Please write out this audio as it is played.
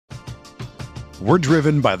We're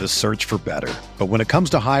driven by the search for better. But when it comes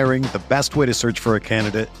to hiring, the best way to search for a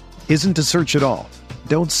candidate isn't to search at all.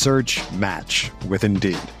 Don't search, match with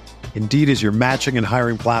Indeed. Indeed is your matching and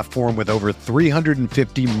hiring platform with over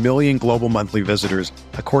 350 million global monthly visitors,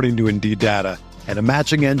 according to Indeed data, and a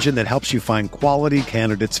matching engine that helps you find quality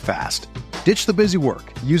candidates fast. Ditch the busy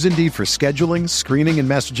work. Use Indeed for scheduling, screening, and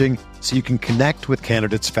messaging so you can connect with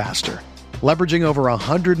candidates faster. Leveraging over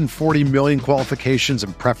 140 million qualifications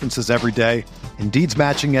and preferences every day, Indeed's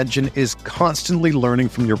matching engine is constantly learning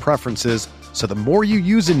from your preferences, so the more you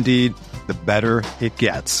use Indeed, the better it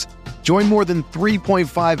gets. Join more than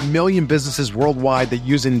 3.5 million businesses worldwide that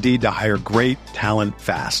use Indeed to hire great talent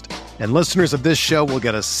fast. And listeners of this show will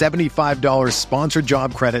get a $75 sponsored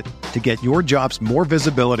job credit to get your jobs more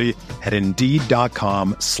visibility at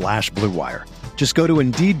Indeed.com/Blue Wire. Just go to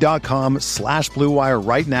Indeed.com/Blue Wire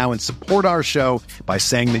right now and support our show by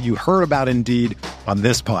saying that you heard about Indeed on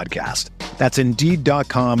this podcast. That's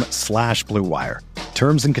Indeed.com/Blue Wire.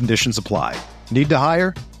 Terms and conditions apply. Need to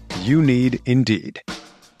hire? You need Indeed.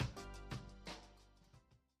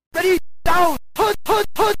 Ready, down, put.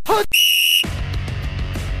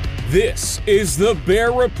 This is the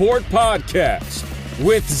Bear Report Podcast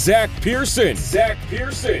with Zach Pearson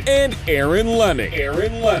and Aaron Leming.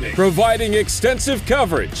 Providing extensive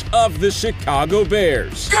coverage of the Chicago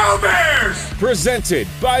Bears. Go Bears! Presented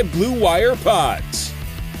by Blue Wire Pods.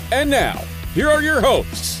 And now, here are your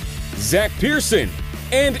hosts, Zach Pearson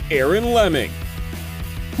and Aaron Leming.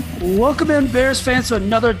 Welcome in, Bears fans, to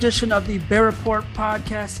another edition of the Bear Report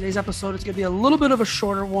Podcast. Today's episode is going to be a little bit of a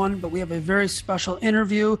shorter one, but we have a very special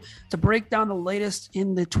interview to break down the latest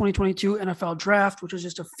in the 2022 NFL Draft, which is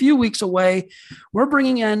just a few weeks away. We're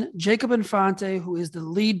bringing in Jacob Infante, who is the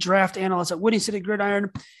lead draft analyst at Windy City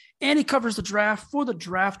Gridiron, and he covers the draft for the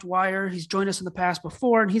Draft Wire. He's joined us in the past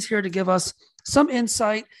before, and he's here to give us some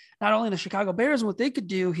insight, not only in the Chicago Bears and what they could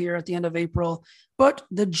do here at the end of April, but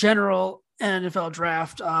the general NFL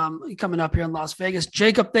draft coming up here in Las Vegas.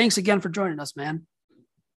 Jacob, thanks again for joining us, man.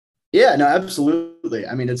 Yeah, no, absolutely.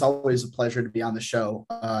 I mean, it's always a pleasure to be on the show.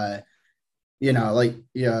 The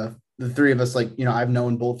three of us, I've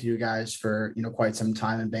known both of you guys for, quite some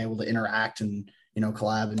time and been able to interact and,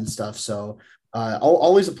 collab and stuff. So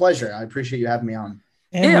always a pleasure. I appreciate you having me on.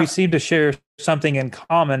 And we seem to share something in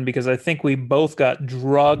common because I think we both got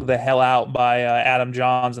drugged the hell out by Adam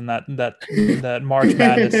Johns and that March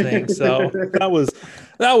Madness thing. So that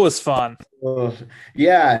was fun.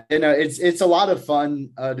 Yeah, it's a lot of fun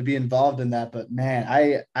to be involved in that. But man,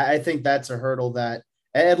 I think that's a hurdle that,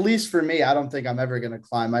 at least for me, I don't think I'm ever going to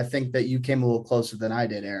climb. I think that you came a little closer than I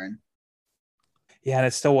did, Aaron. Yeah, and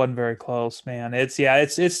it still wasn't very close, man. It's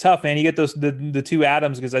tough, man. You get the two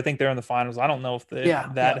Adams because I think they're in the finals. I don't know if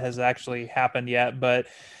that has actually happened yet, but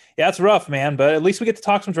yeah, it's rough, man. But at least we get to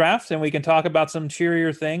talk some drafts and we can talk about some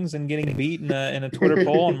cheerier things and getting beat in a Twitter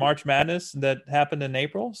poll on March Madness that happened in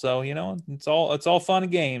April. So it's all fun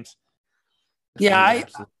and games. Yeah, I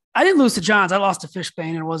didn't lose to Johns. I lost to Fishbane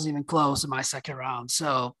and it wasn't even close in my second round.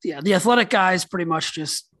 So yeah, the athletic guys pretty much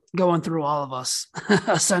just going through all of us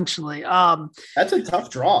essentially. That's a tough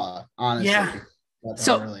draw, honestly. Yeah.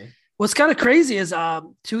 What's kind of crazy is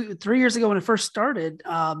 3 years ago when it first started,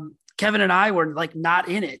 Kevin and I were not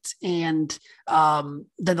in it. And then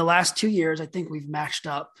the last 2 years, I think we've matched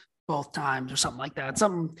up both times or something like that.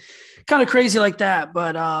 Something kind of crazy like that.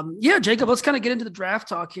 But Jacob, let's kind of get into the draft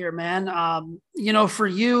talk here, man. For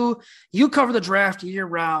you cover the draft year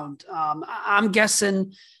round. I'm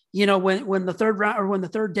guessing, when the third round or when the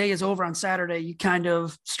third day is over on Saturday, you kind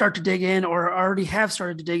of start to dig in or already have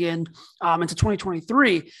started to dig in into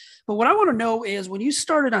 2023. But what I want to know is when you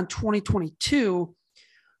started on 2022,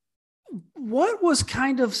 what was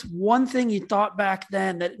kind of one thing you thought back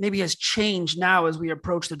then that maybe has changed now as we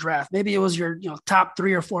approach the draft? Maybe it was your top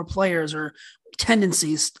 3 or 4 players or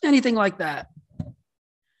tendencies, anything like that.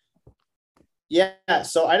 Yeah,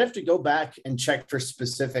 so I'd have to go back and check for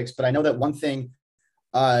specifics, but I know that one thing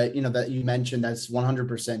that you mentioned that's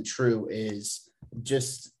 100% true is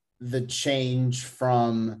just the change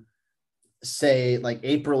from, say,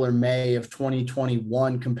 April or May of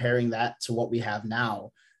 2021, comparing that to what we have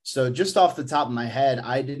now. So just off the top of my head,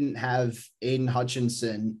 I didn't have Aiden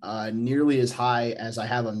Hutchinson nearly as high as I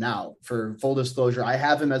have him now. For full disclosure, I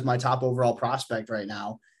have him as my top overall prospect right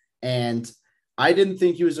now. And I didn't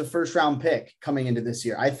think he was a first round pick coming into this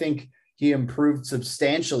year. I think he improved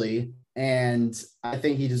substantially, and I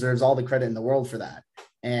think he deserves all the credit in the world for that.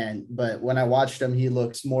 But when I watched him, he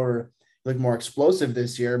looked more explosive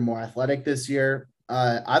this year, more athletic this year.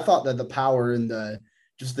 I thought that the power and the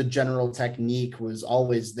general technique was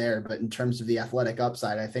always there, but in terms of the athletic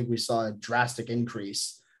upside, I think we saw a drastic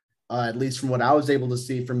increase at least from what I was able to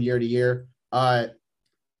see from year to year.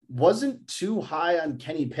 Wasn't too high on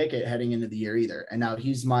Kenny Pickett heading into the year either. And now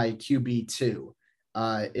he's my QB2.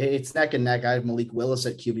 It's neck and neck. I have Malik Willis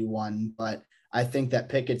at QB1, but I think that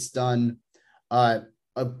Pickett's done a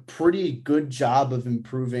pretty good job of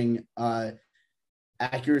improving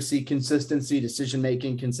accuracy, consistency,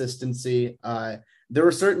 decision-making consistency. There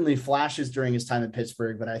were certainly flashes during his time at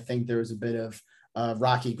Pittsburgh, but I think there was a bit of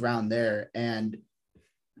rocky ground there. And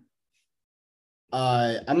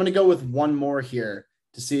I'm going to go with one more here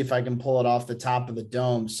to see if I can pull it off the top of the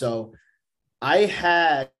dome. So I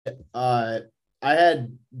had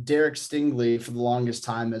Derek Stingley for the longest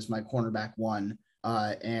time as my cornerback 1.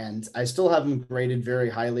 And I still have him graded very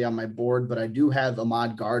highly on my board, but I do have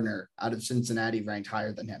Ahmad Gardner out of Cincinnati ranked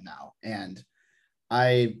higher than him now. And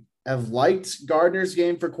I have liked Gardner's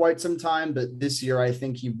game for quite some time, but this year I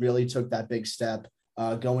think he really took that big step,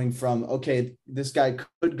 going from, okay, this guy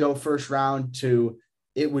could go first round to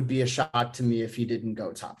it would be a shock to me if he didn't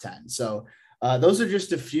go top 10. So those are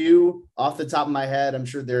just a few off the top of my head. I'm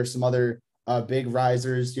sure there are some other big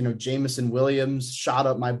risers. Jameson Williams shot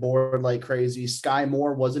up my board like crazy. Sky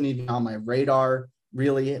Moore wasn't even on my radar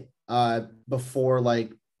really before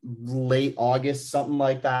like late August, something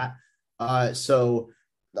like that. So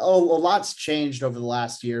a lot's changed over the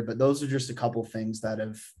last year, but those are just a couple things that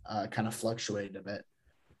have kind of fluctuated a bit.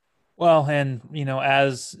 Well, and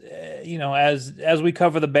as we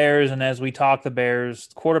cover the Bears and as we talk the Bears,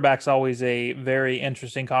 quarterback's always a very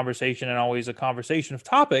interesting conversation and always a conversation of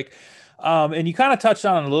topic. And you kind of touched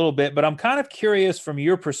on it a little bit, but I'm kind of curious from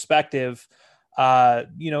your perspective,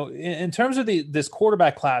 in terms of this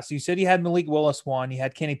quarterback class. You said you had Malik Willis 1, you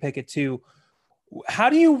had Kenny Pickett 2. How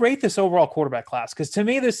do you rate this overall quarterback class? Because to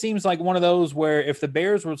me, this seems like one of those where if the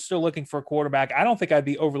Bears were still looking for a quarterback, I don't think I'd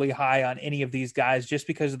be overly high on any of these guys just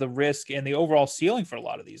because of the risk and the overall ceiling for a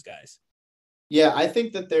lot of these guys. Yeah, I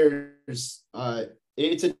think that there's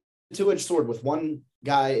it's a two-edged sword. With one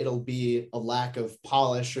guy, it'll be a lack of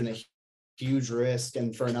polish and a huge risk,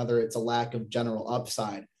 and for another, it's a lack of general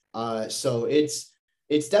upside. So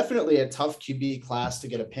it's definitely a tough QB class to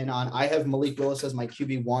get a pin on. I have Malik Willis as my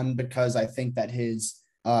QB1 because I think that his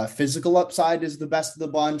physical upside is the best of the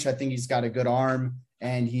bunch. I think he's got a good arm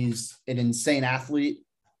and he's an insane athlete.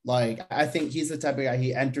 Like, I think he's the type of guy,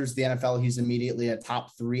 he enters the NFL, he's immediately a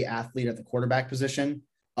top 3 athlete at the quarterback position.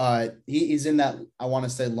 He's in that, I want to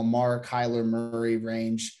say, Lamar, Kyler Murray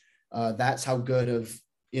range. That's how good of,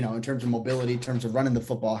 in terms of mobility, in terms of running the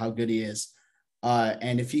football, how good he is.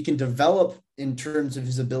 And if he can develop in terms of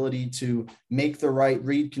his ability to make the right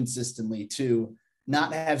read consistently, to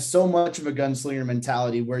not have so much of a gunslinger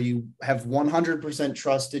mentality where you have 100%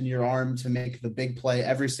 trust in your arm to make the big play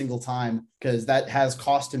every single time, because that has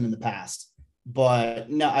cost him in the past.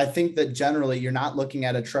 But no, I think that generally you're not looking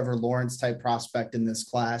at a Trevor Lawrence type prospect in this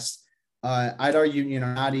class. I'd argue,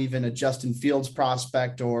 not even a Justin Fields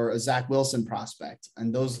prospect or a Zach Wilson prospect.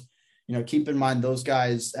 And those, keep in mind those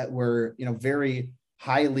guys that were, very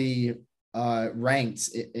highly ranked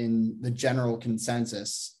in the general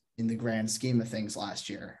consensus in the grand scheme of things last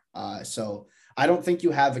year. So I don't think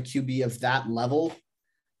you have a QB of that level.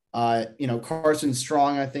 Carson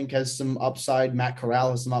Strong, I think, has some upside. Matt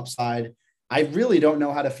Corral has some upside. I really don't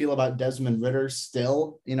know how to feel about Desmond Ridder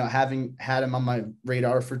still. Having had him on my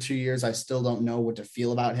radar for 2 years, I still don't know what to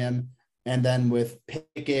feel about him. And then with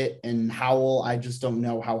Pickett and Howell, I just don't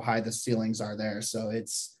know how high the ceilings are there. So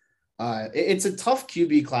it's a tough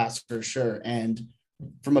QB class for sure. And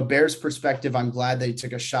from a Bears perspective, I'm glad they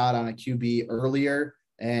took a shot on a QB earlier,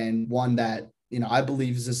 and one that, I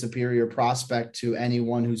believe is a superior prospect to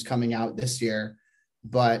anyone who's coming out this year.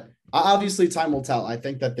 But obviously time will tell. I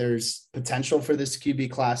think that there's potential for this QB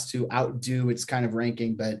class to outdo its kind of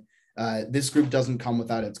ranking, but this group doesn't come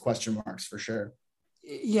without its question marks for sure.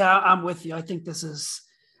 Yeah, I'm with you. I think this is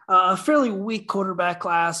a fairly weak quarterback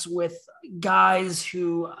class with guys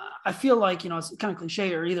who I feel like, it's kind of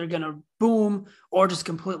cliche, are either going to boom or just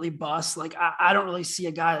completely bust. Like, I don't really see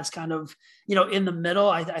a guy that's kind of, in the middle.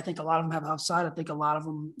 I think a lot of them have upside. I think a lot of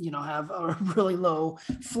them, have a really low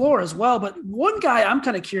floor as well. But one guy I'm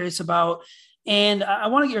kind of curious about, and I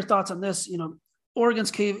want to get your thoughts on this,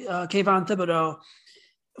 Oregon's Kayvon Thibodeau.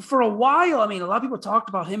 For a while, a lot of people talked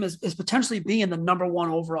about him as potentially being the number 1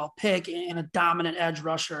 overall pick and a dominant edge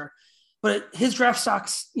rusher, but his draft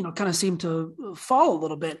stocks, kind of seem to fall a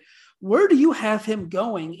little bit. Where do you have him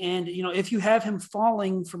going? And, if you have him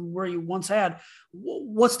falling from where you once had,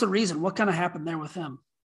 what's the reason? What kind of happened there with him?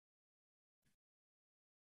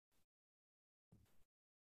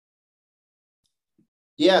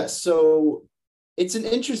 Yeah, so it's an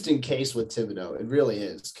interesting case with Thibodeau. It really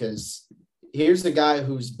is, because here's a guy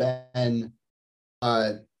who's been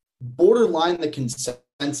borderline the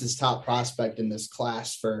consensus top prospect in this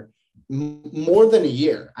class for more than a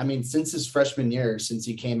year. I mean, since his freshman year, since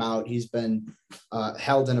he came out, he's been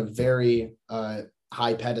held in a very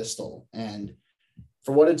high pedestal. And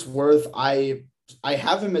for what it's worth, I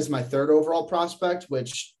have him as my third overall prospect,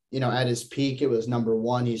 which, at his peak, it was number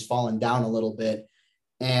one. He's fallen down a little bit.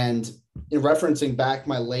 And in referencing back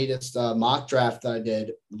my latest mock draft that I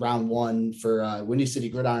did, round one for Windy City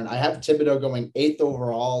Gridiron, I have Thibodeaux going 8th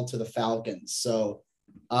overall to the Falcons. So,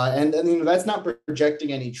 and that's not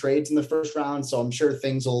projecting any trades in the first round. So I'm sure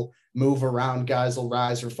things will move around. Guys will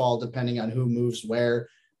rise or fall depending on who moves where.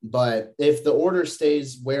 But if the order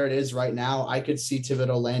stays where it is right now, I could see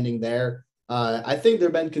Thibodeaux landing there. I think there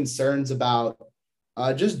have been concerns about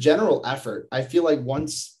just general effort. I feel like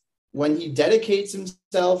when he dedicates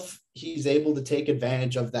himself, he's able to take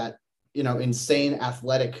advantage of that, insane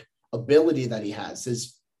athletic ability that he has,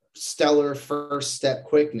 his stellar first step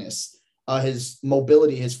quickness, his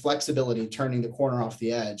mobility, his flexibility, turning the corner off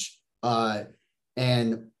the edge.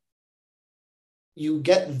 And you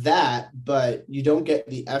get that, but you don't get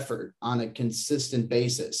the effort on a consistent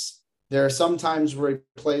basis. There are some times where he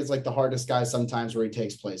plays like the hardest guy, sometimes where he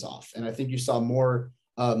takes plays off. And I think you saw more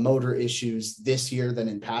motor issues this year than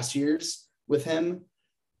in past years with him.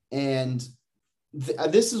 And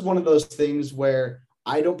this is one of those things where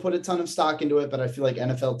I don't put a ton of stock into it, but I feel like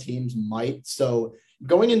NFL teams might. So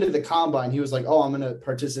going into the combine, he was like, oh, I'm going to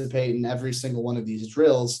participate in every single one of these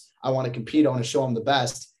drills. I want to compete. I want to show him the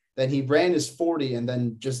best. Then he ran his 40 and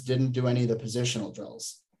then just didn't do any of the positional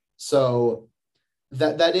drills. So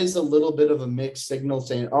that is a little bit of a mixed signal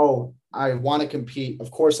saying, oh, I want to compete.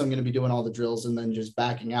 Of course, I'm going to be doing all the drills, and then just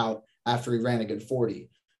backing out after he ran a good 40.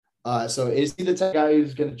 So is he the type of guy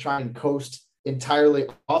who's going to try and coast entirely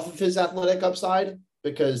off of his athletic upside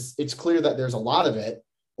because it's clear that there's a lot of it?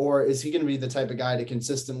 Or is he going to be the type of guy to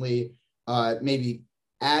consistently maybe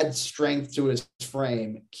add strength to his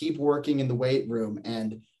frame, keep working in the weight room,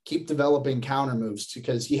 and keep developing counter moves?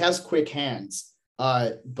 Because he has quick hands,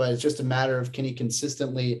 but it's just a matter of, can he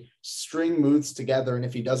consistently string moves together? And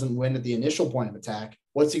if he doesn't win at the initial point of attack,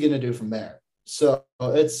 what's he going to do from there? So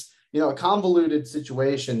it's, a convoluted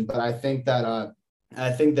situation, but I think that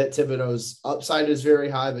Thibodeaux's upside is very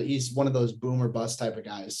high, but he's one of those boom or bust type of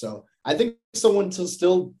guys. So I think someone to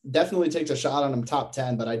still definitely takes a shot on him top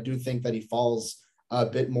 10, but I do think that he falls a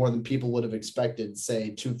bit more than people would have expected,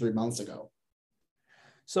 say 2-3 months ago.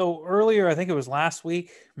 So earlier, I think it was last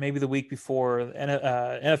week, maybe the week before,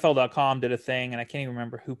 NFL.com did a thing, and I can't even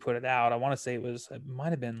remember who put it out. I want to say it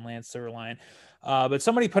might have been Lance Zierlein, but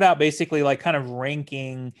somebody put out basically like kind of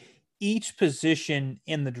ranking each position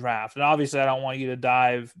in the draft. And obviously I don't want you to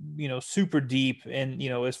dive, super deep and,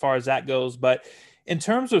 as far as that goes, but in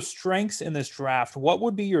terms of strengths in this draft, what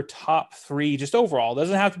would be your top 3 just overall? It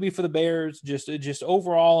doesn't have to be for the Bears, just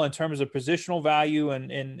overall in terms of positional value and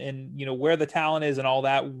where the talent is and all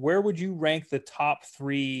that. Where would you rank the top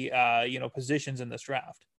 3 positions in this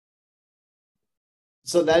draft?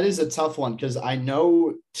 So that is a tough one because I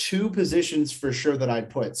know 2 positions for sure that I'd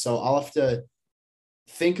put. So I'll have to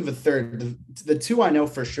think of a third. The 2 I know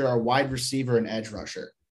for sure are wide receiver and edge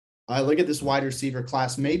rusher. I look at this wide receiver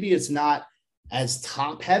class. Maybe it's not as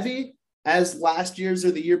top heavy as last year's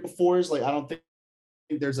or the year before's. Like, I don't think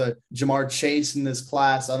there's a Jamar Chase in this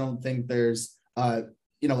class. I don't think there's a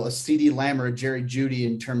CeeDee Lamb or a Jerry Jeudy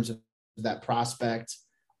in terms of that prospect.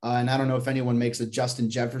 And I don't know if anyone makes a Justin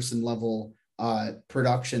Jefferson level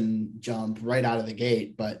production jump right out of the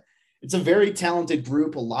gate, but it's a very talented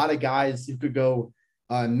group. A lot of guys who could go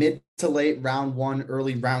mid to late round 1,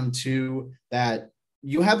 early round 2, that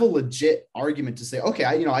you have a legit argument to say, okay,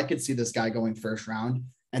 I could see this guy going first round.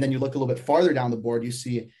 And then you look a little bit farther down the board, you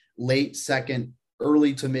see late second,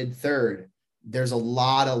 early to mid third. There's a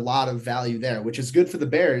lot of value there, which is good for the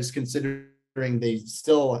Bears considering they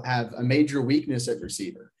still have a major weakness at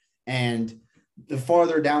receiver. And the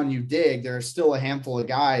farther down you dig, there are still a handful of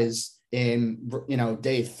guys in,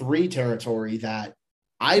 day 3 territory that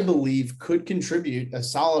I believe could contribute a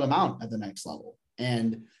solid amount at the next level.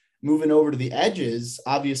 And moving over to the edges,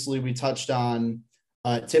 obviously we touched on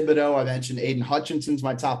Thibodeaux. I mentioned Aiden Hutchinson's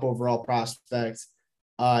my top overall prospect.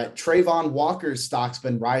 Trayvon Walker's stock's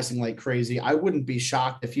been rising like crazy. I wouldn't be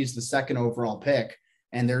shocked if he's the 2nd overall pick.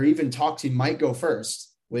 And there are even talks he might go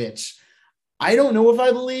first, which I don't know if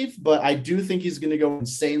I believe, but I do think he's going to go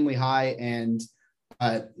insanely high. And,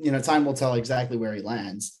 time will tell exactly where he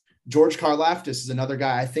lands. George Karlaftis is another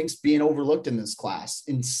guy I think's being overlooked in this class.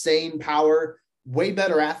 Insane power, way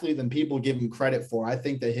better athlete than people give him credit for. I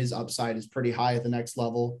think that his upside is pretty high at the next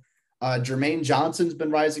level. Jermaine Johnson's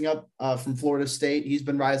been rising up from Florida State. He's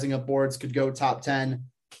been rising up boards, could go top 10.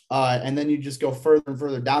 And then you just go further and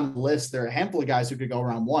further down the list. There are a handful of guys who could go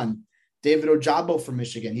round 1. David Ojabo from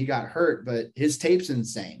Michigan. He got hurt, but his tape's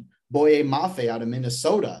insane. Boye Mafe out of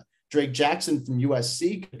Minnesota. Drake Jackson from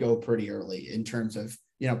USC could go pretty early in terms of,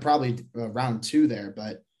 probably round 2 there.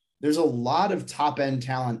 But there's a lot of top end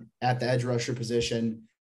talent at the edge rusher position.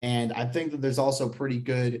 And I think that there's also pretty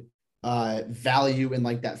good value in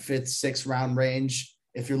like that 5th, 6th round range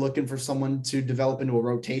if you're looking for someone to develop into a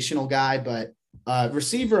rotational guy. But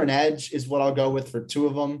receiver and edge is what I'll go with for 2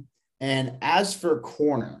 of them. And as for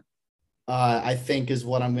corner, I think is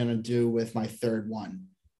what I'm going to do with my 3rd one,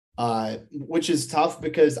 which is tough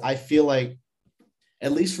because I feel like,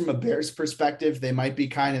 at least from a Bears perspective, they might be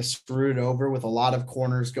kind of screwed over with a lot of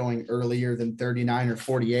corners going earlier than 39 or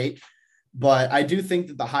 48. But I do think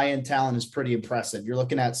that the high-end talent is pretty impressive. You're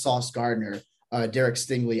looking at Sauce Gardner, Derek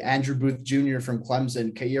Stingley, Andrew Booth Jr. from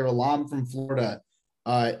Clemson, Kaiir Elam from Florida,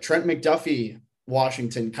 Trent McDuffie,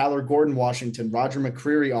 Washington, Kyler Gordon, Washington, Roger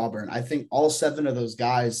McCreary, Auburn. I think all 7 of those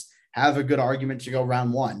guys have a good argument to go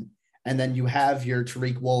round 1. And then you have your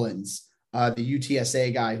Tariq Woolens, the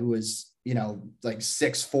UTSA guy who is, like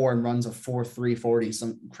 6'4" and runs a 4.3 40,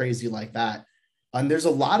 something crazy like that. And there's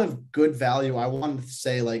a lot of good value. I wanted to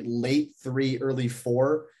say like late 3, early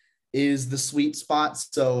 4 is the sweet spot.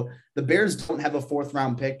 So the Bears don't have a 4th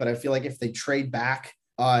round pick, but I feel like if they trade back,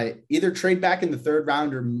 either trade back in the 3rd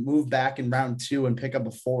round or move back in round 2 and pick up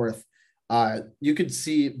a 4th, you could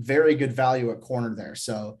see very good value at corner there.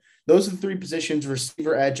 So those are the 3 positions,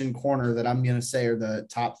 receiver, edge, and corner, that I'm going to say are the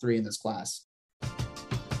top 3 in this class.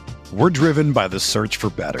 We're driven by the search for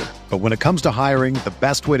better. But when it comes to hiring, the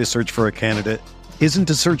best way to search for a candidate isn't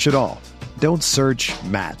to search at all. Don't search,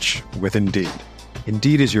 match with Indeed.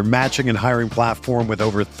 Indeed is your matching and hiring platform with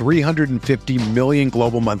over 350 million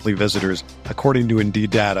global monthly visitors, according to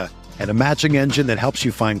Indeed data, and a matching engine that helps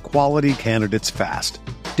you find quality candidates fast.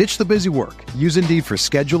 Ditch the busy work. Use Indeed for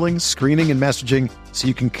scheduling, screening, and messaging so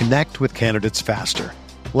you can connect with candidates faster.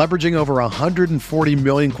 Leveraging over 140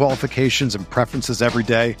 million qualifications and preferences every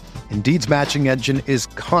day, Indeed's matching engine is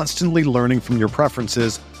constantly learning from your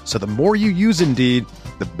preferences, so the more you use Indeed,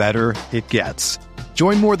 the better it gets.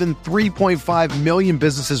 Join more than 3.5 million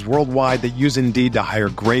businesses worldwide that use Indeed to hire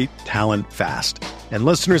great talent fast. And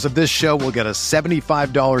listeners of this show will get a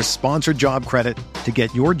 $75 sponsored job credit to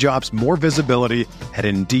get your jobs more visibility at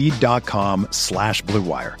Indeed.com/Blue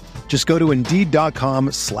Wire. Just go to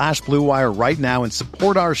Indeed.com/Blue Wire right now and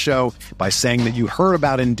support our show by saying that you heard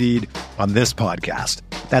about Indeed on this podcast.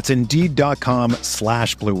 That's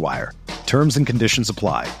Indeed.com/Blue Wire. Terms and conditions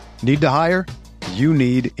apply. Need to hire? You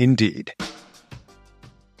need Indeed.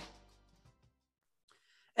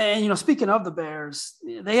 And, speaking of the Bears,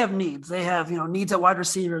 they have needs. They have, needs at wide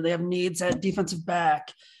receiver. They have needs at defensive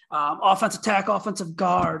back, offensive tackle, offensive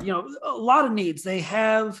guard, a lot of needs. They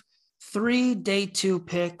have 3 day 2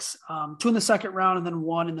 picks, 2 in the 2nd round and then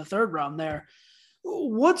 1 in the 3rd round there.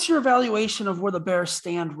 What's your evaluation of where the Bears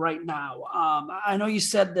stand right now? I know you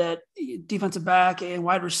said that defensive back and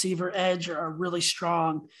wide receiver edge are really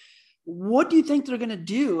strong. What do you think they're going to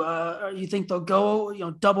do? You think they'll go,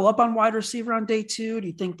 double up on wide receiver on day 2? Do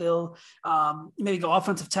you think they'll maybe go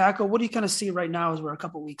offensive tackle? What do you kind of see right now as we're a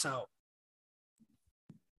couple weeks out?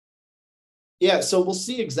 Yeah, so we'll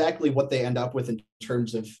see exactly what they end up with in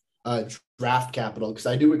terms of draft capital, because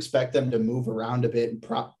I do expect them to move around a bit. And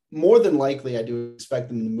more than likely, I do expect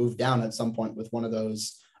them to move down at some point with one of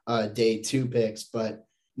those day 2 picks. But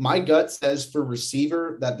my gut says for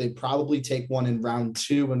receiver that they probably take one in round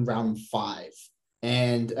 2 and round 5.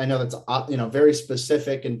 And I know that's, very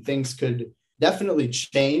specific and things could definitely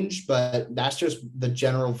change, but that's just the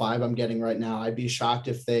general vibe I'm getting right now. I'd be shocked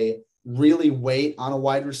if they really wait on a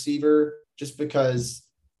wide receiver, just because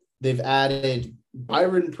they've added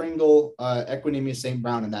Byron Pringle, Equanimeous St.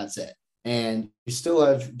 Brown, and that's it. And you still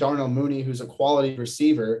have Darnell Mooney, who's a quality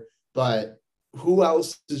receiver, but who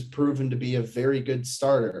else is proven to be a very good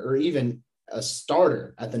starter or even a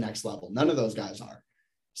starter at the next level? None of those guys are.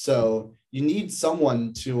 So you need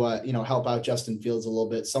someone to, help out Justin Fields a little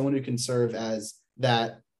bit, someone who can serve as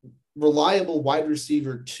that reliable wide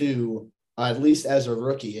receiver 2, at least as a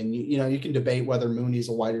rookie. And, you can debate whether Mooney's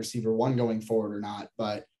a wide receiver 1 going forward or not,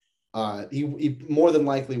 but he more than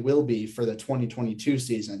likely will be for the 2022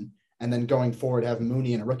 season. And then going forward, have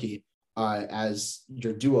Mooney and a rookie as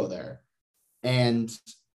your duo there. And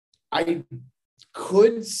I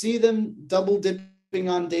could see them double dipping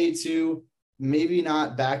on day 2, maybe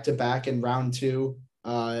not back to back in round 2.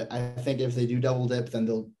 I think if they do double dip, then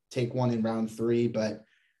they'll take one in round 3. But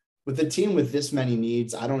with a team with this many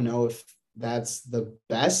needs, I don't know if that's the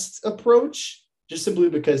best approach, just simply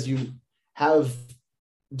because you have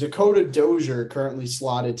Dakota Dozier currently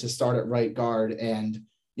slotted to start at right guard. And,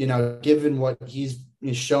 given what he's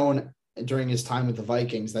shown during his time with the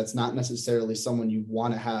Vikings, that's not necessarily someone you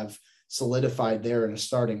want to have solidified there in a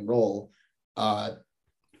starting role.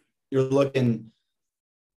 You're looking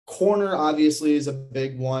corner, obviously, is a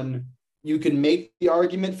big one. You can make the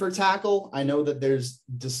argument for tackle. I know that there's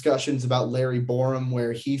discussions about Larry Borom,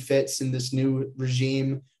 where he fits in this new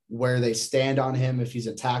regime, where they stand on him if he's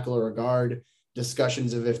a tackle or a guard.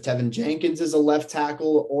 Discussions of if Tevin Jenkins is a left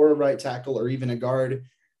tackle or a right tackle or even a guard.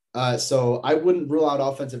 So I wouldn't rule out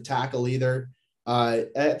offensive tackle either. I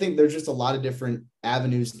think there's just a lot of different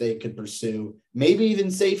avenues they could pursue, maybe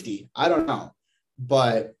even safety. I don't know.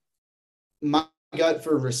 But my gut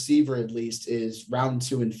for receiver, at least, is round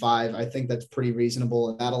 2 and 5. I think that's pretty reasonable.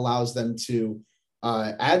 And that allows them to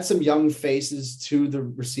add some young faces to the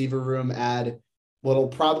receiver room, add what'll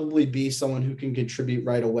probably be someone who can contribute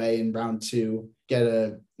right away in round 2, get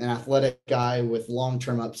an athletic guy with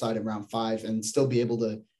long-term upside in round 5, and still be able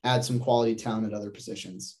to add some quality talent at other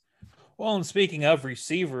positions. Well, and speaking of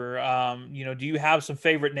receiver, do you have some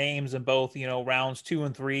favorite names in both, rounds 2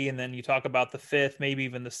 and 3, and then you talk about the 5th, maybe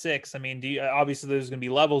even the 6th? I mean, obviously there's going to be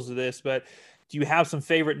levels to this, but do you have some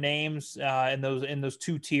favorite names in those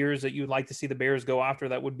 2 tiers that you would like to see the Bears go after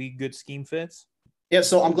that would be good scheme fits? Yeah,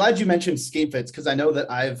 so I'm glad you mentioned scheme fits, because I know that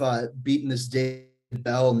I've beaten this David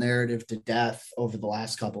Bell narrative to death over the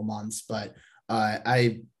last couple months, but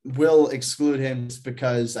I will exclude him just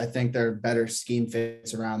because I think there are better scheme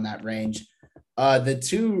fits around that range. The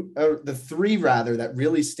 3 that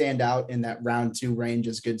really stand out in that round 2 range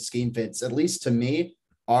as good scheme fits, at least to me,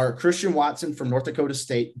 are Christian Watson from North Dakota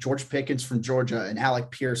State, George Pickens from Georgia, and Alec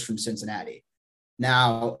Pierce from Cincinnati.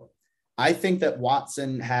 Now, I think that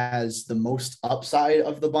Watson has the most upside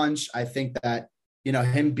of the bunch. I think that,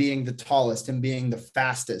 him being the tallest, him being the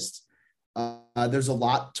fastest, there's a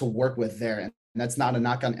lot to work with there. And that's not a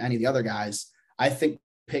knock on any of the other guys. I think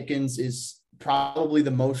Pickens is probably the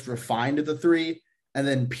most refined of the 3. And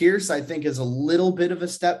then Pierce, I think, is a little bit of a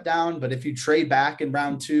step down. But if you trade back in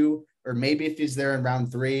round 2, or maybe if he's there in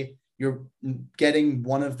round 3, you're getting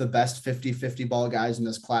one of the best 50-50 ball guys in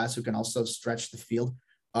this class who can also stretch the field.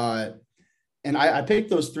 And I picked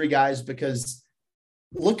those 3 guys because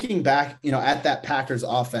looking back, at that Packers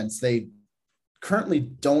offense, they currently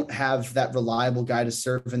don't have that reliable guy to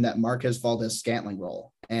serve in that Marquez Valdes-Scantling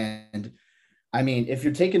role. And I mean, if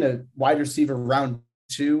you're taking a wide receiver round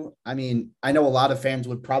 2, I mean, I know a lot of fans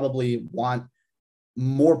would probably want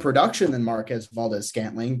more production than Marquez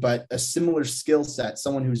Valdes-Scantling, but a similar skill set,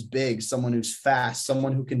 someone who's big, someone who's fast,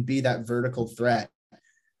 someone who can be that vertical threat.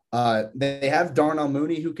 They have Darnell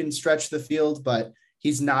Mooney who can stretch the field, but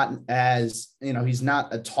he's not he's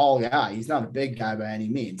not a tall guy. He's not a big guy by any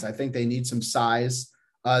means. I think they need some size.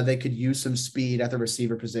 They could use some speed at the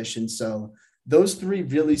receiver position. So those 3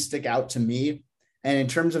 really stick out to me. And in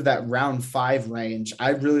terms of that round 5 range, I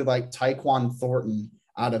really like Tyquan Thornton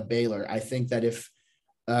out of Baylor. I think that if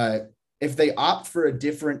they opt for a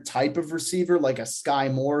different type of receiver, like a Sky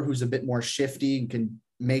Moore, who's a bit more shifty and can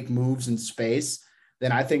make moves in space,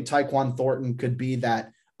 then I think Tyquan Thornton could be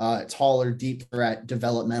that taller, deep threat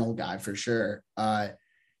developmental guy for sure.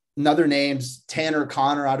 Another names, Tanner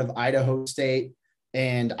Connor out of Idaho State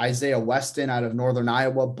and Isaiah Weston out of Northern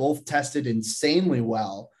Iowa, both tested insanely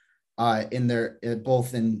well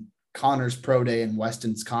both in Connor's pro day and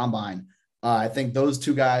Weston's combine. I think those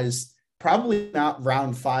 2 guys, probably not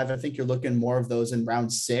round 5. I think you're looking more of those in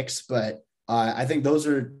round 6, but I think those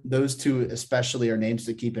 2 especially are names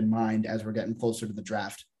to keep in mind as we're getting closer to the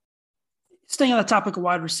draft. Staying on the topic of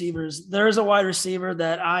wide receivers, there is a wide receiver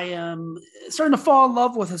that I am starting to fall in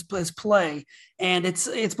love with his play, and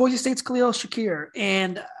it's Boise State's Khalil Shakir.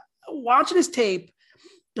 And watching his tape,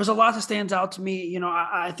 there's a lot that stands out to me.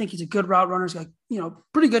 I think he's a good route runner. He's got,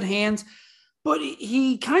 pretty good hands. But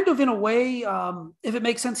he kind of, in a way, if it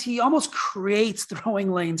makes sense, he almost creates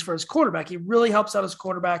throwing lanes for his quarterback. He really helps out his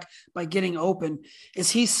quarterback by getting open.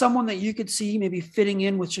 Is he someone that you could see maybe fitting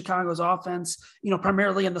in with Chicago's offense,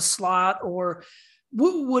 primarily in the slot, or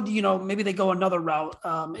would maybe they go another route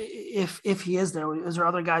if he is there? Is there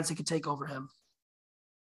other guys that could take over him?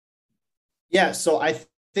 Yeah, so I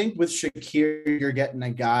think with Shakir, you're getting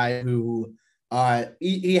a guy who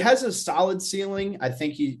he has a solid ceiling. I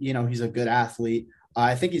think he's a good athlete.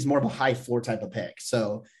 I think he's more of a high floor type of pick.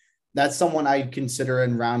 So that's someone I'd consider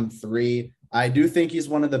in round 3. I do think he's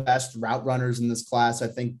one of the best route runners in this class. I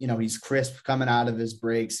think, he's crisp coming out of his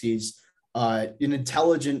breaks. He's an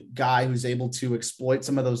intelligent guy who's able to exploit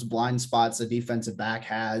some of those blind spots a defensive back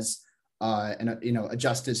has. and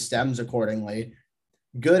adjust his stems accordingly.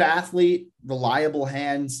 Good athlete, reliable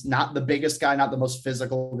hands, not the biggest guy, not the most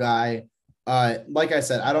physical guy. Like I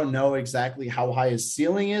said, I don't know exactly how high his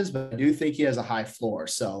ceiling is, but I do think he has a high floor.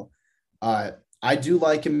 So I do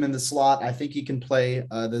like him in the slot. I think he can play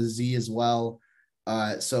the Z as well.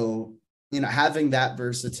 So having that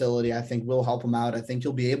versatility, I think will help him out. I think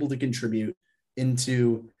he'll be able to contribute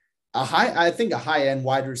into a high end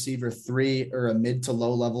wide receiver 3 or a mid to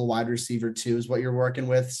low level wide receiver 2 is what you're working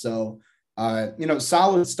with. So,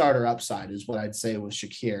 solid starter upside is what I'd say with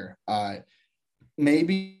Shakir.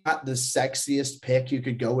 Maybe not the sexiest pick you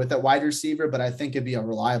could go with at wide receiver, but I think it'd be a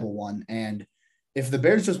reliable one. And if the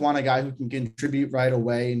Bears just want a guy who can contribute right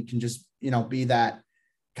away and can just, be that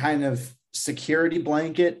kind of security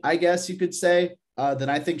blanket, I guess you could say, then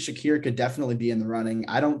I think Shakir could definitely be in the running.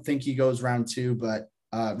 I don't think he goes round 2, but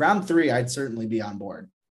round 3, I'd certainly be on board.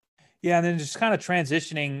 Yeah, and then just kind of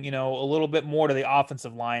transitioning, a little bit more to the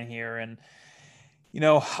offensive line here. And,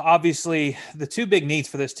 obviously the two big needs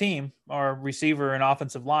for this team are receiver and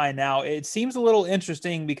offensive line. Now, it seems a little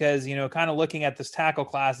interesting because, kind of looking at this tackle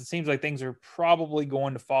class, it seems like things are probably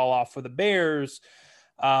going to fall off for the Bears,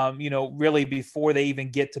 really before they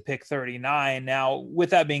even get to pick 39. Now,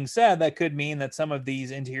 with that being said, that could mean that some of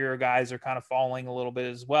these interior guys are kind of falling a little bit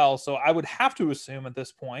as well. So I would have to assume at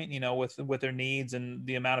this point, with their needs and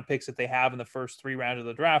the amount of picks that they have in the first 3 rounds of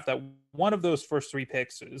the draft, that one of those first 3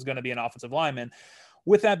 picks is going to be an offensive lineman.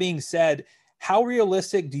 With that being said, how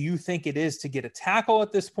realistic do you think it is to get a tackle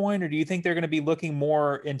at this point? Or do you think they're going to be looking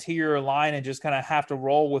more interior line and just kind of have to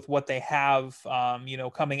roll with what they have,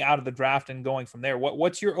 coming out of the draft and going from there?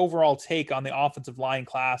 What's your overall take on the offensive line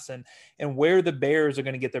class and where the Bears are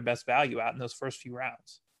going to get their best value at in those first few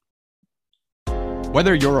rounds?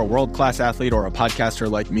 Whether you're a world-class athlete or a podcaster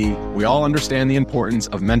like me, we all understand the importance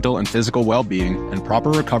of mental and physical well-being and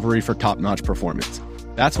proper recovery for top-notch performance.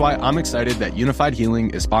 That's why I'm excited that Unified Healing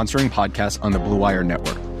is sponsoring podcasts on the Blue Wire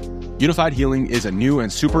Network. Unified Healing is a new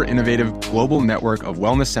and super innovative global network of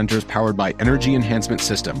wellness centers powered by Energy Enhancement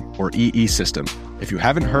System, or EE System. If you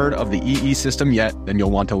haven't heard of the EE System yet, then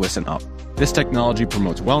you'll want to listen up. This technology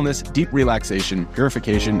promotes wellness, deep relaxation,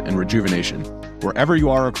 purification, and rejuvenation. Wherever you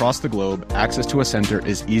are across the globe, access to a center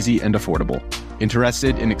is easy and affordable.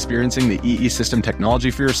 Interested in experiencing the EE System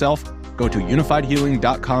technology for yourself? Go to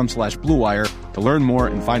unifiedhealing.com/bluewire to learn more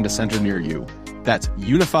and find a center near you. That's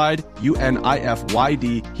unified,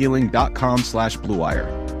 UNIFYD,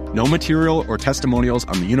 healing.com/bluewire. No material or testimonials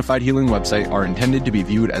on the Unified Healing website are intended to be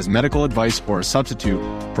viewed as medical advice or a substitute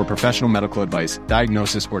for professional medical advice,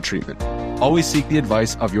 diagnosis, or treatment. Always seek the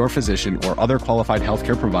advice of your physician or other qualified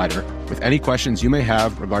healthcare provider with any questions you may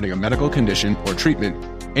have regarding a medical condition or treatment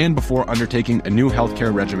and before undertaking a new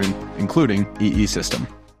healthcare regimen, including EE System.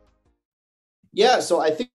 Yeah, so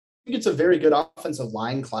I think it's a very good offensive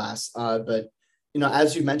line class, but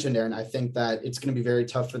as you mentioned, Aaron, I think that it's going to be very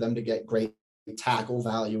tough for them to get great tackle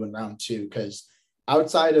value in round 2 because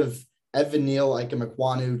outside of Evan Neal, Ike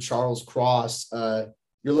McWanu, Charles Cross,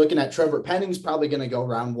 you're looking at Trevor Penning's probably going to go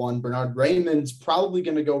round 1. Bernard Raymond's probably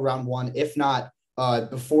going to go round 1, if not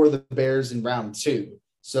before the Bears in round 2.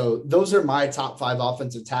 So those are my top 5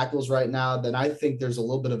 offensive tackles right now. Then I think there's a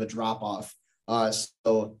little bit of a drop off.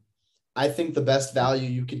 So I think the best value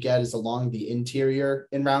you could get is along the interior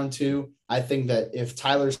in round 2. I think that if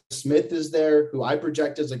Tyler Smith is there, who I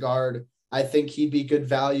project as a guard, I think he'd be good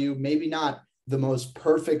value. Maybe not the most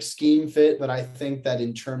perfect scheme fit, but I think that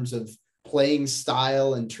in terms of playing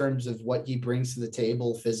style, in terms of what he brings to the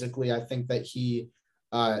table physically, I think that he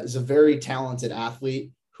is a very talented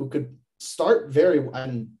athlete who could start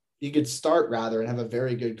and have a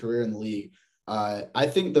very good career in the league. I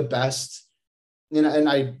think the best, and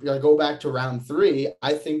I go back to round 3,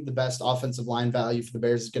 I think the best offensive line value for the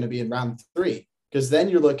Bears is going to be in round 3, because then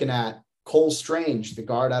you're looking at Cole Strange, the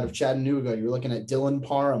guard out of Chattanooga. You're looking at Dylan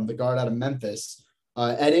Parham, the guard out of Memphis.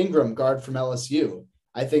 Ed Ingram, guard from LSU.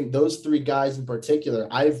 I think those 3 guys in particular,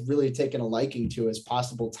 I've really taken a liking to as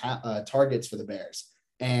possible targets for the Bears.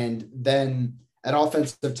 And then at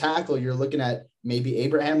offensive tackle, you're looking at maybe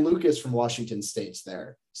Abraham Lucas from Washington State's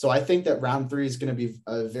there. So I think that round 3 is going to be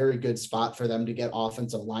a very good spot for them to get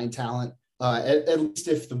offensive line talent, at least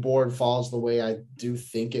if the board falls the way I do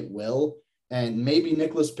think it will. And maybe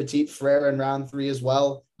Nicholas Petit-Frere in round 3 as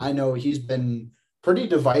well. I know he's been pretty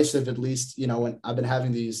divisive, at least, when I've been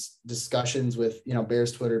having these discussions with,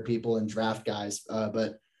 Bears Twitter people and draft guys.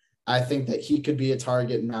 But I think that he could be a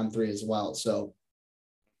target in round 3 as well. So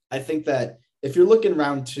I think that if you're looking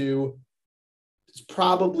round 2, it's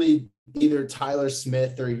probably either Tyler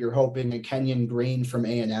Smith or you're hoping a Kenyon Green from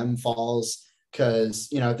A&M falls because,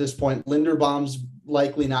 at this point, Linderbaum's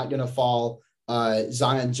likely not going to fall.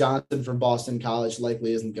 Zion Johnson from Boston College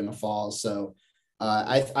likely isn't going to fall. So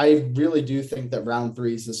I really do think that round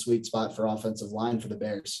 3 is the sweet spot for offensive line for the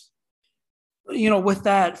Bears. With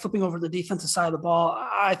that, flipping over the defensive side of the ball,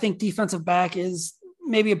 I think defensive back is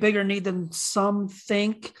maybe a bigger need than some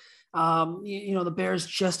think. The Bears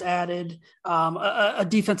just added a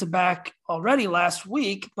defensive back already last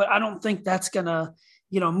week, but I don't think that's going to,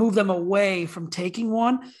 move them away from taking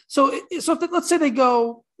one. So let's say they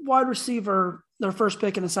go wide receiver, their first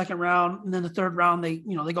pick in the second round, and then the third round, they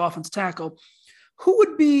go offensive tackle. Who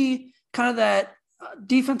would be kind of that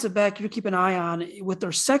defensive back you keep an eye on with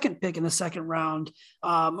their second pick in the second round?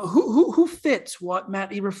 Who fits what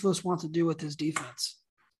Matt Eberflus wants to do with his defense?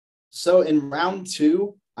 So in round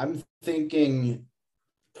 2, I'm thinking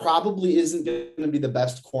probably isn't going to be the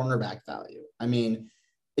best cornerback value. I mean,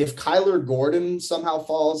 if Kyler Gordon somehow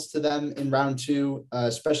falls to them in round 2,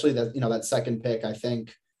 especially that second pick, I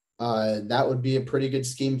think that would be a pretty good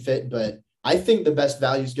scheme fit. But I think the best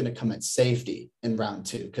value is going to come at safety in round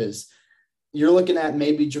 2, because you're looking at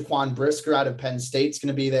maybe Jaquan Brisker out of Penn State's going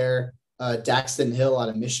to be there, Daxton Hill out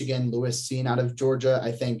of Michigan, Lewis Cine out of Georgia.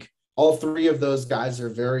 I think all 3 of those guys are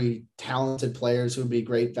very talented players who would be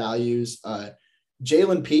great values.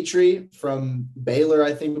 Jalen Petrie from Baylor,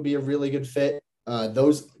 I think, would be a really good fit.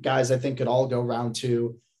 Those guys, I think, could all go round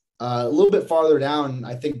 2. A little bit farther down,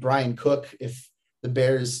 I think Brian Cook, if the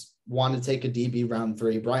Bears want to take a DB round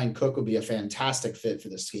 3, Brian Cook would be a fantastic fit for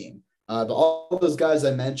the scheme. But all those guys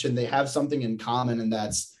I mentioned, they have something in common, and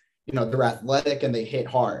that's, they're athletic and they hit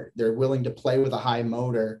hard. They're willing to play with a high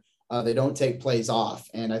motor. They don't take plays off.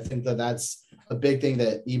 And I think that that's a big thing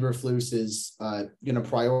that Eberflus is going to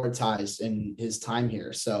prioritize in his time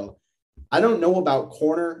here. So I don't know about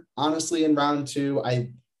corner, honestly, in round 2.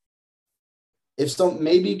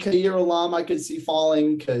 Maybe Kaiir Elam I could see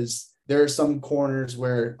falling, because there are some corners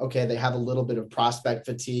where, okay, they have a little bit of prospect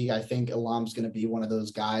fatigue. I think Elam's going to be one of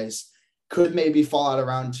those guys. Could maybe fall out of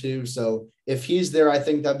round 2. So if he's there, I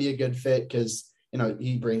think that'd be a good fit, because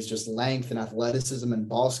he brings just length and athleticism and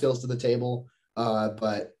ball skills to the table.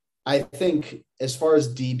 But I think as far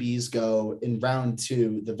as DBs go in round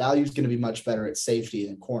 2, the value is going to be much better at safety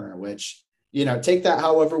than corner, which, take that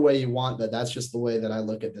however way you want, but that's just the way that I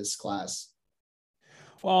look at this class.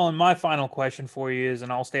 Well, and my final question for you is,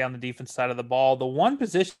 and I'll stay on the defense side of the ball, the one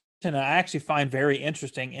position I actually find very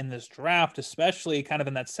interesting in this draft, especially kind of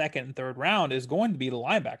in that second and third round, is going to be the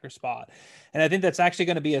linebacker spot. And I think that's actually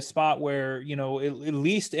going to be a spot where, at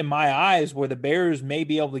least in my eyes, where the Bears may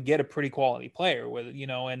be able to get a pretty quality player with,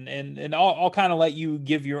 and I'll kind of let you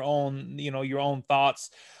give your own, your own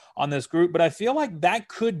thoughts on this group. But I feel like that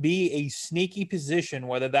could be a sneaky position,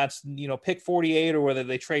 whether that's, pick 48 or whether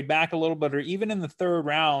they trade back a little bit, or even in the third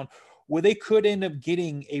round, where they could end up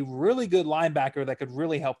getting a really good linebacker that could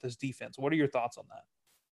really help this defense. What are your thoughts on that?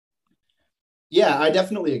 Yeah, I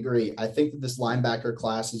definitely agree. I think that this linebacker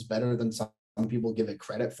class is better than some people give it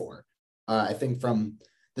credit for. I think from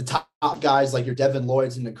the top guys like your Devin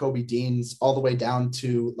Lloyds and Nakobe Deans all the way down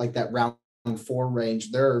to like that round 4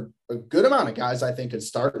 range, there are a good amount of guys I think could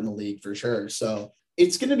start in the league for sure. So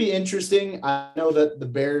it's going to be interesting. I know that the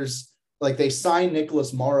Bears, they signed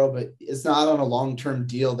Nicholas Morrow, but it's not on a long-term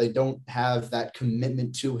deal. They don't have that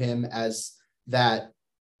commitment to him as that,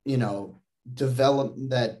 develop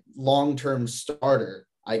that long-term starter,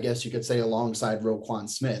 I guess you could say, alongside Roquan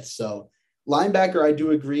Smith. So linebacker, I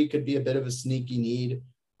do agree, could be a bit of a sneaky need.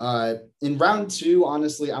 In round 2,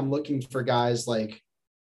 honestly, I'm looking for guys like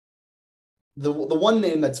the one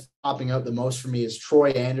name that's popping out the most for me is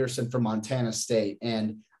Troy Anderson from Montana State.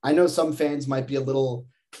 And I know some fans might be a little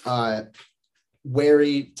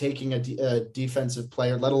wary taking a defensive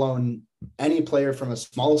player, let alone any player from a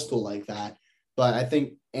small school like that. But I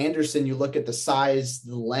think Anderson, you look at the size,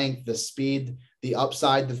 the length, the speed, the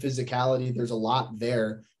upside, the physicality, there's a lot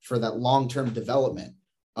there for that long-term development.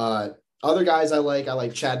 Other guys I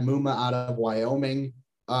like Chad Muma out of Wyoming.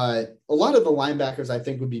 A lot of the linebackers I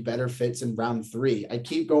think would be better fits in round 3. I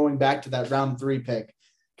keep going back to that round 3 pick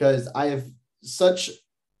because I have such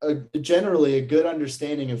generally a good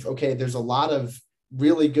understanding of, okay, there's a lot of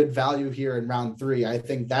really good value here in round 3. I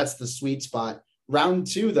think that's the sweet spot. Round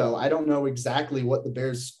 2, though, I don't know exactly what the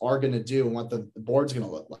Bears are going to do and what the board's going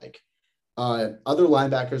to look like. Other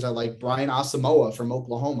linebackers, I like Brian Asamoah from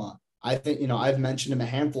Oklahoma. I think, I've mentioned him a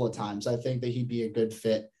handful of times. I think that he'd be a good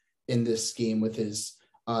fit in this scheme with his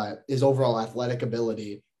overall athletic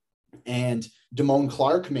ability. And Damone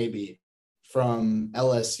Clark, maybe from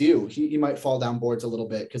LSU. He might fall down boards a little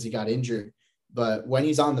bit because he got injured. But when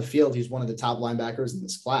he's on the field, he's one of the top linebackers in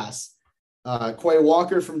this class. Quay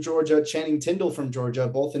Walker from Georgia, Channing Tindall from Georgia,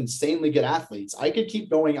 both insanely good athletes. I could keep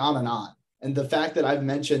going on and on. And the fact that I've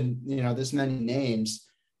mentioned, this many names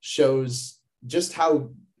shows just how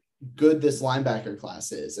good this linebacker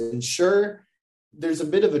class is. And sure, there's a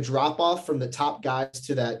bit of a drop off from the top guys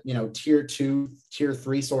to that, tier 2, tier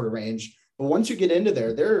 3 sort of range. But once you get into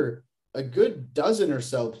there are a good dozen or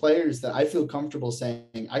so players that I feel comfortable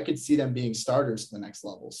saying I could see them being starters to the next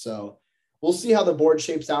level. So we'll see how the board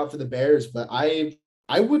shapes out for the Bears, but I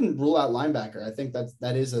wouldn't rule out linebacker. I think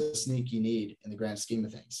that is a sneaky need in the grand scheme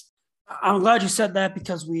of things. I'm glad you said that,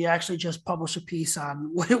 because we actually just published a piece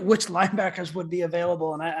on which linebackers would be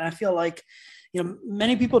available. And I feel like,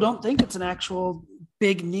 many people don't think it's an actual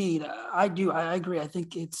big need. I do. I agree. I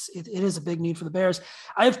think it is a big need for the Bears.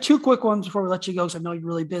 I have 2 quick ones before we let you go, because I know you're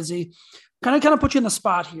really busy. Kind of put you in the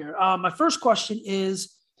spot here. My first question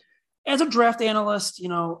is, as a draft analyst,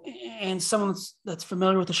 and someone that's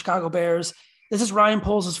familiar with the Chicago Bears, this is Ryan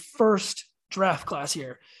Poles' first draft class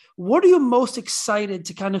here. What are you most excited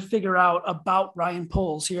to kind of figure out about Ryan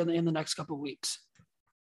Poles here in the next couple of weeks?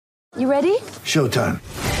 You ready? Showtime.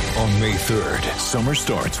 On May 3rd, summer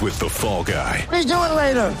starts with The Fall Guy. Let's do it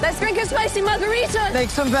later. Let's drink a spicy margarita. Make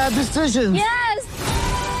some bad decisions. Yes.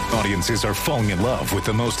 Audiences are falling in love with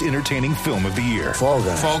the most entertaining film of the year. Fall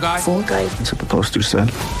Guy. Fall Guy? Fall Guy. That's what the poster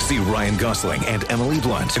said. See Ryan Gosling and Emily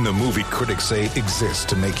Blunt in the movie critics say exists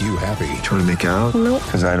to make you happy. Trying to make it out? Nope.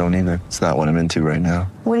 Because I don't either. It's not what I'm into right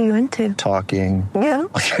now. What are you into? Talking. Yeah.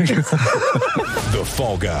 The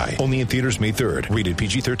Fall Guy. Only in theaters May 3rd. Rated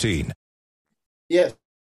PG-13. Yeah.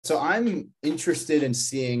 So I'm interested in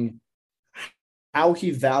seeing how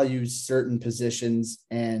he values certain positions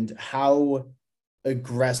and how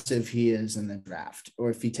aggressive he is in the draft,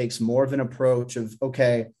 or if he takes more of an approach of,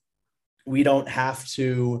 okay, we don't have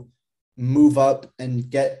to move up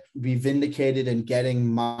and be vindicated in getting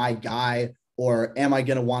my guy, or am I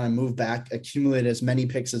going to want to move back, accumulate as many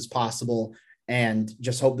picks as possible, and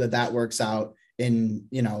just hope that works out in,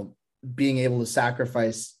 being able to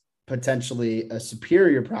sacrifice potentially a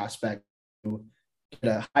superior prospect to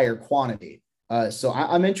get a higher quantity. So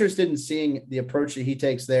I'm interested in seeing the approach that he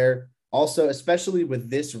takes there. Also, especially with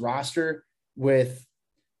this roster,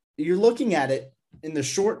 you're looking at it in the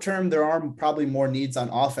short term, there are probably more needs on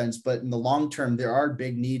offense, but in the long term, there are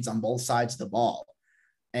big needs on both sides of the ball.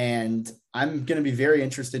 And I'm going to be very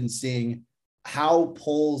interested in seeing how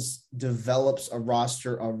Poles develops a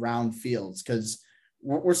roster around Fields, because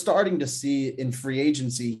we're starting to see in free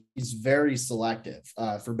agency, he's very selective,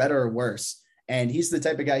 for better or worse. And he's the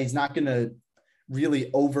type of guy, he's not going to really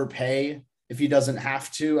overpay if he doesn't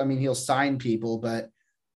have to. I mean, he'll sign people, but,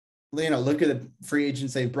 look at the free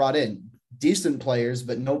agents they've brought in. Decent players,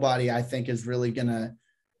 but nobody I think is really going to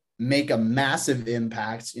make a massive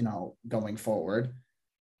impact, going forward.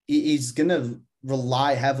 He's going to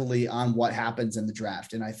rely heavily on what happens in the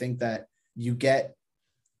draft. And I think that you get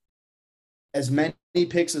as many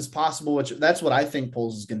picks as possible, which that's what I think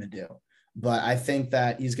Poles is going to do. But I think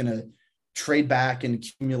that he's going to trade back and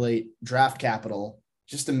accumulate draft capital.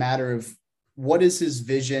 Just a matter of what is his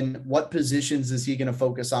vision? What positions is he going to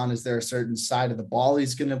focus on? Is there a certain side of the ball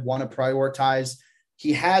he's going to want to prioritize?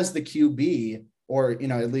 He has the QB, or,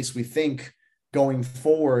 at least we think going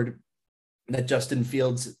forward that Justin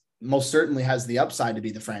Fields most certainly has the upside to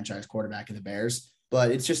be the franchise quarterback of the Bears.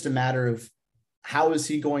 But it's just a matter of how is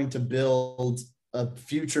he going to build a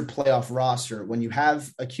future playoff roster when you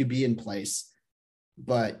have a QB in place,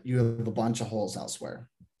 but you have a bunch of holes elsewhere.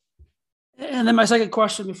 And then my second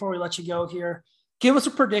question before we let you go here, give us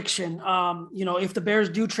a prediction. If the Bears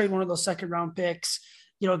do trade one of those second round picks,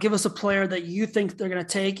 give us a player that you think they're going to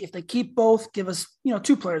take. If they keep both, give us,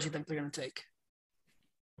 2 players you think they're going to take.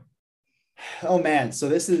 Oh man. So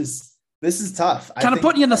this is tough. Kind of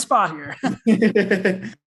putting you in the spot here.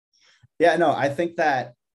 Yeah, no, I think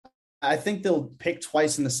they'll pick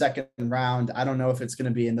twice in the second round. I don't know if it's going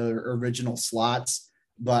to be in the original slots,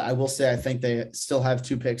 but I will say I think they still have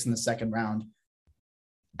 2 picks in the second round.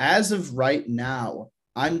 As of right now,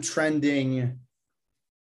 I'm trending,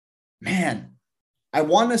 I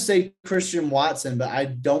want to say Christian Watson, but I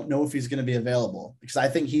don't know if he's going to be available, because I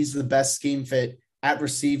think he's the best scheme fit at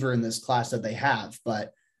receiver in this class that they have,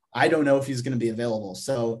 but I don't know if he's going to be available.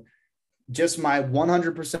 So just my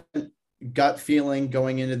 100% gut feeling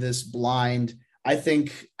going into this blind, I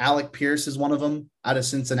think Alec Pierce is one of them out of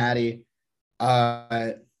Cincinnati.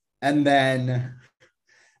 And then,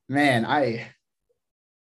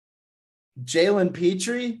 Jalen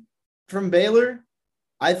Petrie from Baylor,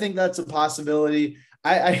 I think that's a possibility.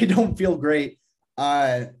 I don't feel great.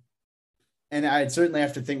 And I'd certainly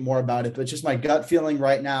have to think more about it, but just my gut feeling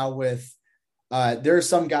right now with There are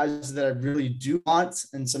some guys that I really do want,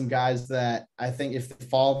 and some guys that I think if they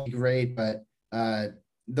fall, be great. But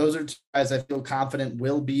those are two guys I feel confident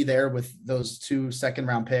will be there with those 2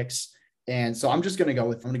 second-round picks. And so I'm just going to go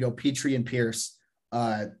with, I'm going to go Petrie and Pierce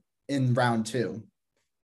in round 2.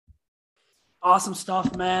 Awesome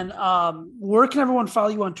stuff, man. Where can everyone follow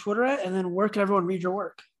you on Twitter at, and then where can everyone read your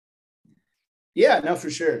work? Yeah, no, for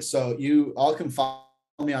sure. So you all can follow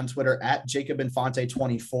me on Twitter at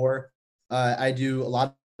JacobInfante24. I do a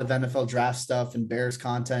lot of NFL draft stuff and Bears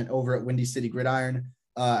content over at Windy City Gridiron.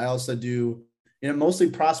 I also do, mostly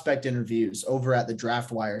prospect interviews over at the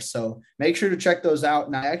Draft Wire. So make sure to check those out.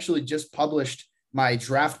 And I actually just published my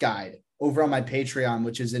draft guide over on my Patreon,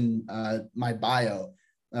 which is in my bio.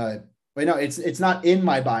 But no, it's not in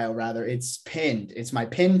my bio, rather. It's pinned. It's my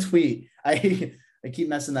pinned tweet. I keep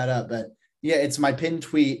messing that up, but yeah, it's my pinned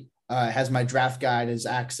tweet. Has my draft guide, as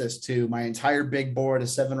access to my entire big board, a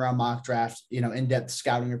 7-round mock draft, in-depth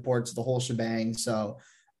scouting reports, the whole shebang. So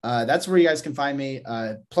that's where you guys can find me.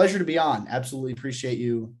 Pleasure to be on. Absolutely appreciate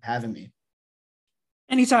you having me.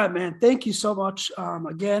 Anytime, man. Thank you so much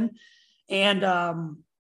again. And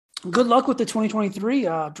good luck with the 2023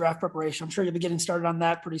 draft preparation. I'm sure you'll be getting started on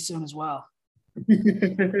that pretty soon as well.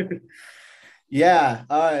 Yeah.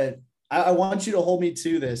 I want you to hold me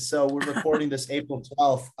to this. So we're recording this April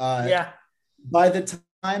 12th. Yeah. By the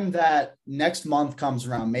time that next month comes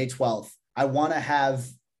around, May 12th, I want to have,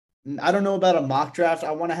 I don't know about a mock draft.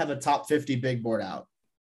 I want to have a top 50 big board out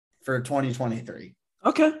for 2023.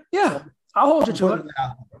 Okay. Yeah. So I'll hold you to it.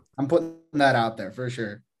 I'm putting that out there for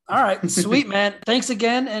sure. All right. Sweet, man. Thanks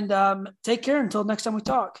again. And take care until next time we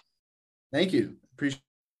talk. Thank you. Appreciate it.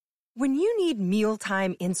 When you need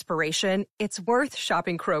mealtime inspiration, it's worth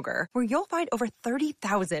shopping Kroger, where you'll find over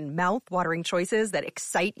 30,000 mouth-watering choices that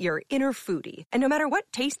excite your inner foodie. And no matter what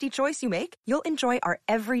tasty choice you make, you'll enjoy our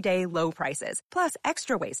everyday low prices, plus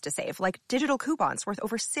extra ways to save, like digital coupons worth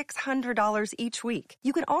over $600 each week.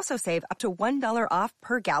 You can also save up to $1 off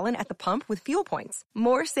per gallon at the pump with fuel points.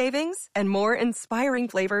 More savings and more inspiring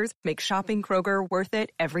flavors make shopping Kroger worth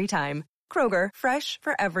it every time. Kroger, fresh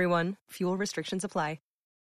for everyone. Fuel restrictions apply.